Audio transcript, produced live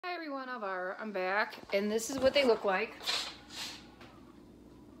Hi everyone, Elvira. I'm back, and this is what they look like.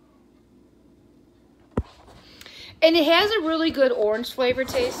 And it has a really good orange flavor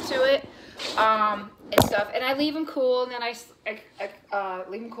taste to it, and stuff. And I leave them cool, and then I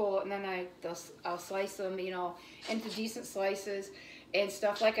leave them cool, and then I'll slice them, you know, into decent slices and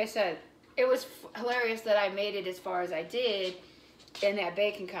stuff. Like I said, it was hilarious that I made it as far as I did in that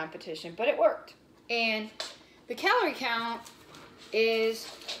baking competition, but it worked. And the calorie count is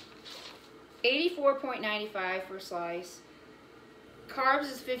 84.95 for a slice.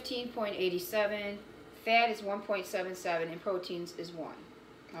 Carbs is 15.87. Fat is 1.77, and proteins is 1.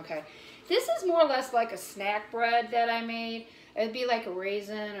 Okay, this is more or less like a snack bread that I made. It'd be like a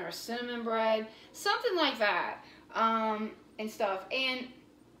raisin or a cinnamon bread, something like that, and stuff. And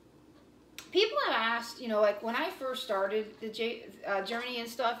people have asked, you know, like when I first started the journey and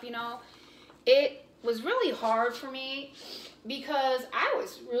stuff, you know, it was really hard for me because I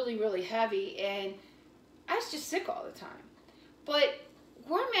was really heavy and I was just sick all the time. But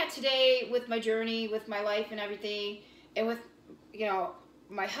where I'm at today with my journey, with my life and everything, and with, you know,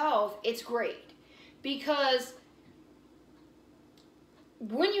 my health, it's great. Because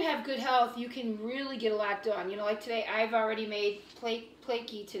when you have good health, you can really get a lot done. You know, like today, I've already made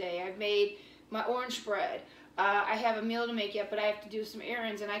plaky today. I've made my orange bread. I have a meal to make yet, but I have to do some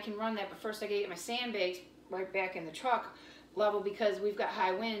errands, and I can run that. But first, I gotta get my sandbags right back in the truck level because we've got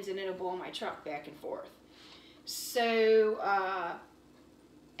high winds, and it'll blow my truck back and forth. So,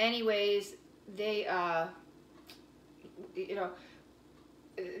 anyways, they, you know,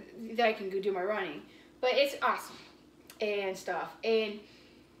 that I can go do my running. But it's awesome and stuff. And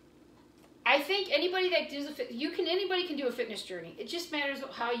I think anybody that does anybody can do a fitness journey. It just matters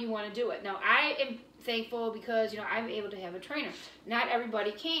how you want to do it. Now, I am thankful because, you know, I'm able to have a trainer. Not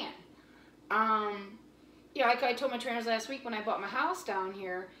everybody can. Yeah, like I told my trainers last week when I bought my house down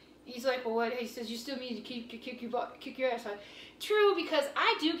here, he's like, well, what? He says, you still need to kick your ass. True, because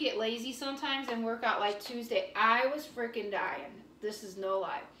I do get lazy sometimes and work out. Like Tuesday, I was freaking dying. This is no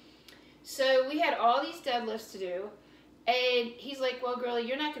lie. So we had all these deadlifts to do, and he's like, well, girlie,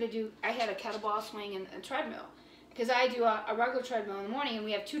 you're not going to do, I had a kettlebell swing and a treadmill, because I do a regular treadmill in the morning, and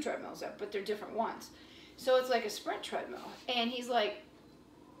we have 2 treadmills up, but they're different ones. So it's like a sprint treadmill. And he's like,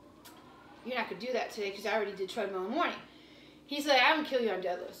 you're not going to do that today because I already did treadmill in the morning. He's like, I'm going to kill you on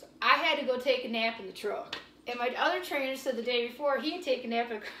deadlifts. I had to go take a nap in the truck. And my other trainer said the day before he had taken a nap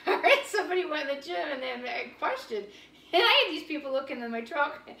in the car, and somebody went to the gym and then questioned. And I had these people looking in my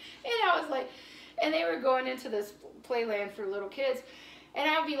truck, and I was like, and they were going into this playland for little kids, and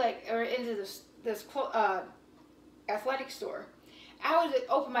I would be like, or into this athletic store. I would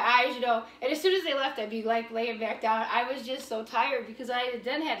open my eyes, you know, and as soon as they left, I'd be like laying back down. I was just so tired because I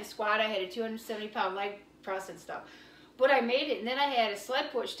then had to squat. I had a 270-pound leg press and stuff. But I made it, and then I had a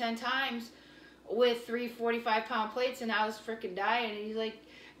sled push 10 times with 3 45-pound plates, and I was freaking dying. And he's like,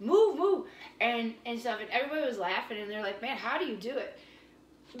 move, and stuff. And everybody was laughing, and they're like, man, how do you do it?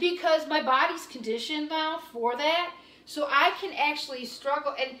 Because my body's conditioned now for that, so I can actually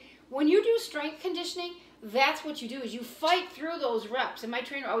struggle. And when you do strength conditioning, that's what you do, is you fight through those reps. And my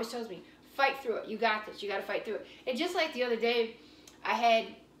trainer always tells me, fight through it. You got this. You got to fight through it. And just like the other day, I had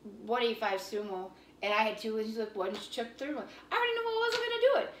 185 sumo, and I had 2, and he's like, why didn't you check through one? I already knew I wasn't going to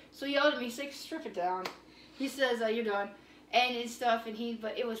do it. So he yelled at me, he's like, strip it down. He says, you're done. And stuff,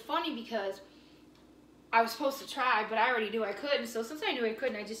 but it was funny because I was supposed to try, but I already knew I couldn't. So since I knew I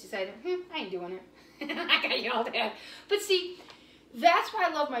couldn't, I just decided, I ain't doing it. I got yelled at. But see, that's why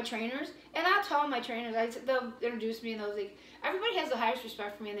I love my trainers. And I'll tell my trainers, they'll introduce me, and they'll say, everybody has the highest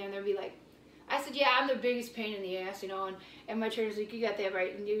respect for me in there, and they'll be like, I said, yeah, I'm the biggest pain in the ass, you know, and my trainer's like, you got that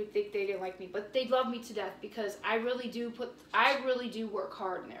right, and you think they didn't like me, but they love me to death because I really do work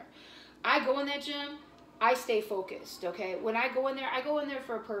hard in there. I go in that gym, I stay focused, okay? When I go in there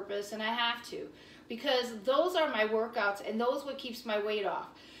for a purpose, and I have to, because those are my workouts, and those what keeps my weight off.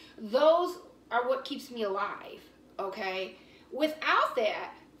 Those are what keeps me alive, okay? Without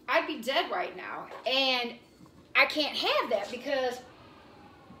that, I'd be dead right now, and I can't have that because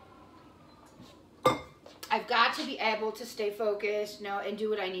I've got to be able to stay focused, you know, and do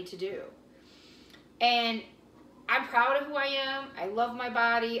what I need to do. And I'm proud of who I am. I love my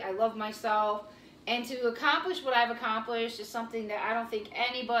body. I love myself. And to accomplish what I've accomplished is something that I don't think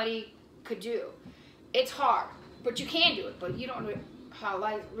anybody could do. It's hard, but you can do it. But you don't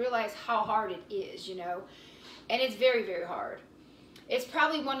realize how hard it is, you know. And it's very hard. It's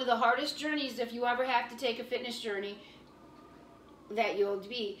probably one of the hardest journeys if you ever have to take a fitness journey that you'll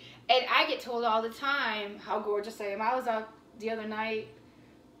be. And I get told all the time how gorgeous I am. I was out the other night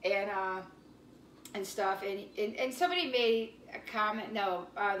and stuff, and somebody made a comment. No,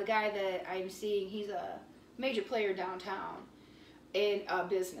 the guy that I'm seeing, he's a major player downtown in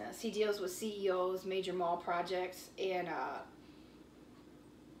business. He deals with CEOs, major mall projects, and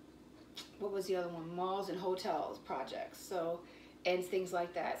what was the other one? Malls and hotels projects. So, and things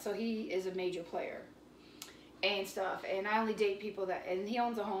like that. So he is a major player and stuff. And I only date people that, and he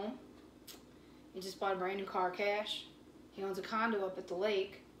owns a home. He just bought a brand new car cash. He owns a condo up at the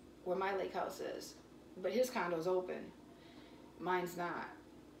lake where my lake house is. But his condo's open. Mine's not.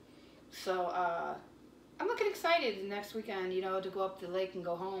 So I'm looking excited the next weekend, you know, to go up to the lake and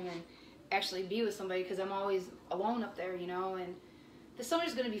go home and actually be with somebody, because I'm always alone up there, you know. And the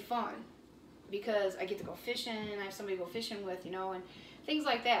summer's going to be fun because I get to go fishing and I have somebody to go fishing with, you know, and things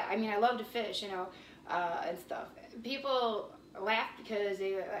like that. I mean, I love to fish, you know, and stuff. People laugh because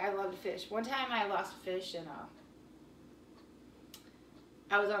I love to fish. One time I lost a fish, and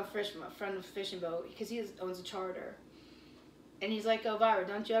I was on fish from a friend of a fishing boat because he owns a charter. And he's like, Elvira,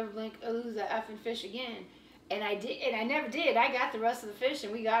 don't you ever lose that effing fish again. And I did, and I never did. I got the rest of the fish,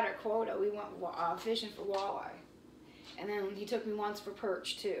 and we got our quota. We went fishing for walleye. And then he took me once for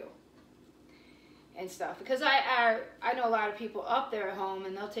perch, too. And stuff. Because I know a lot of people up there at home,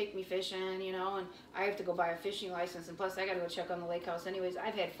 and they'll take me fishing, you know, and I have to go buy a fishing license. And plus, I got to go check on the lake house anyways.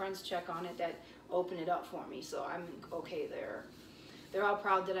 I've had friends check on it that open it up for me, so I'm okay there. They're all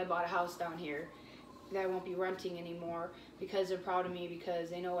proud that I bought a house down here that I won't be renting anymore, because they're proud of me, because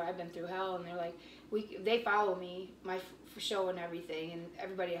they know I've been through hell, and they're like, they follow me, my show and everything, and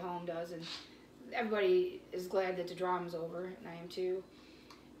everybody at home does, and everybody is glad that the drama's over, and I am too,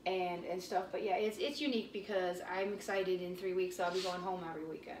 and stuff. But yeah, it's unique because I'm excited. In 3 weeks I'll be going home every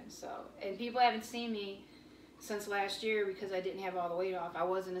weekend. So, and people haven't seen me since last year because I didn't have all the weight off. I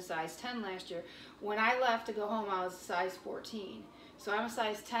wasn't a size 10 last year. When I left to go home, I was a size 14. So I'm a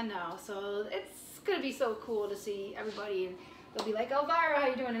size 10 now. So it's going to be so cool to see everybody. And they'll be like, Elvira, how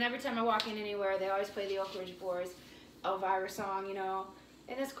you doing? And every time I walk in anywhere, they always play the Oak Ridge Boys Elvira song, you know.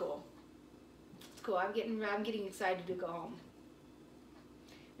 And it's cool. It's cool. I'm getting excited to go home.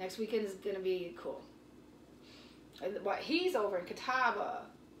 Next weekend is going to be cool. But he's over in Catawba,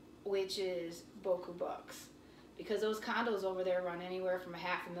 which is Boku Bucks. Because those condos over there run anywhere from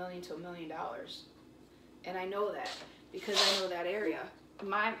 $500,000 to $1 million. And I know that because I know that area.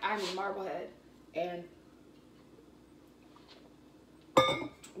 I'm in Marblehead, and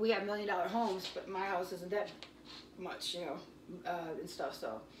we have $1 million homes, but my house isn't that much, you know, and stuff.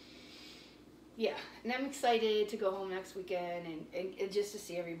 So yeah, and I'm excited to go home next weekend and just to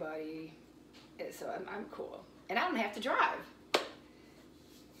see everybody. So I'm cool, and I don't have to drive.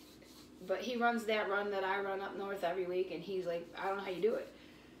 But he runs that run that I run up north every week, and he's like, I don't know how you do it.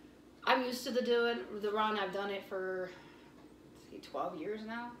 I'm used to the run. I've done it for 12 years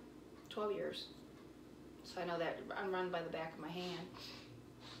now. 12 years. So I know that I'm run by the back of my hand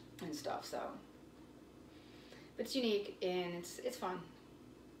and stuff. So, but it's unique and it's fun.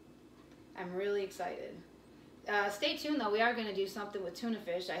 I'm really excited. Stay tuned though. We are going to do something with tuna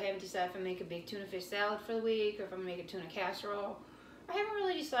fish. I haven't decided if I'm going to make a big tuna fish salad for the week or if I'm going to make a tuna casserole. I haven't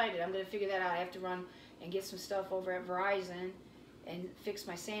really decided. I'm going to figure that out. I have to run and get some stuff over at Verizon and fix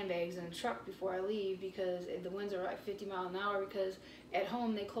my sandbags in the truck before I leave, because the winds are like 50 miles an hour, because at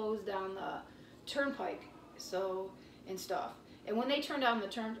home they closed down the turnpike, so, and stuff. And when they shut down the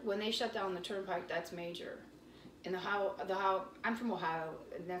turnpike, that's major. And I'm from Ohio,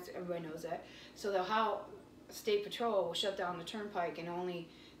 and that's, everybody knows that. So the Ohio State Patrol will shut down the turnpike, and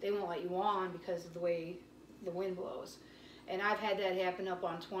they won't let you on because of the way the wind blows. And I've had that happen up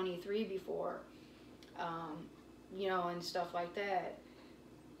on 23 before, you know, and stuff like that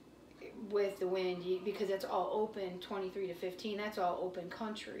with the wind, because it's all open. 23 to 15, that's all open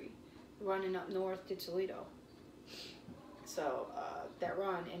country running up north to Toledo. So that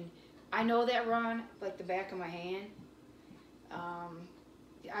run, and I know that run like the back of my hand.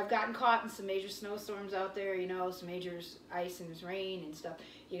 I've gotten caught in some major snowstorms out there, you know, some major ice and rain and stuff.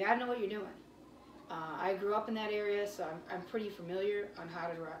 You gotta know what you're doing. I grew up in that area, so I'm pretty familiar on how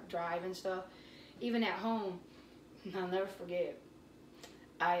to drive and stuff. Even at home, I'll never forget.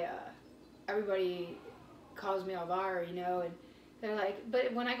 Everybody calls me Elvira, you know, and they're like,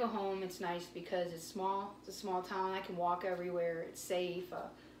 but when I go home, it's nice because it's small. It's a small town. I can walk everywhere. It's safe.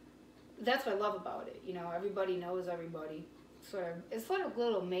 That's what I love about it. You know, everybody knows everybody. It's sort of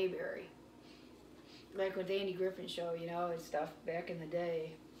little Mayberry, like with the Andy Griffin show, you know, and stuff back in the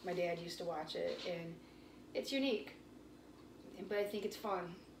day. My dad used to watch it, and it's unique, but I think it's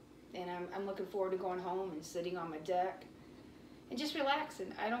fun, and I'm looking forward to going home and sitting on my deck and just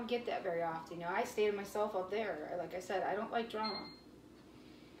relaxing. I don't get that very often, you know. I stay to myself out there. Like I said, I don't like drama.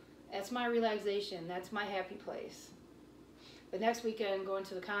 That's my relaxation. That's my happy place. But next weekend, going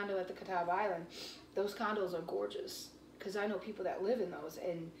to the condo at the Catawba Island, those condos are gorgeous. Because I know people that live in those.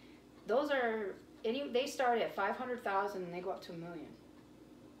 And those are, they start at $500,000 and they go up to $1 million.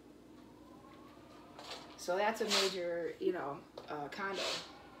 So that's a major, you know, condo.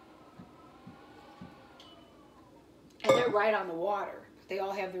 And they're right on the water. They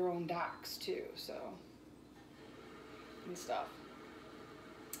all have their own docks too, so, and stuff.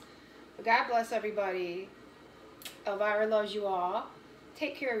 But God bless everybody. Elvira loves you all.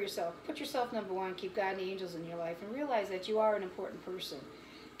 Take care of yourself. Put yourself number one. Keep God and the angels in your life. And realize that you are an important person.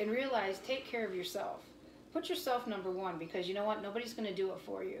 And realize, take care of yourself. Put yourself number one, because you know what? Nobody's going to do it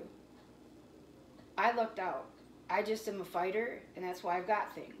for you. I lucked out. I just am a fighter, and that's why I've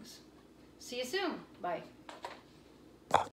got things. See you soon. Bye.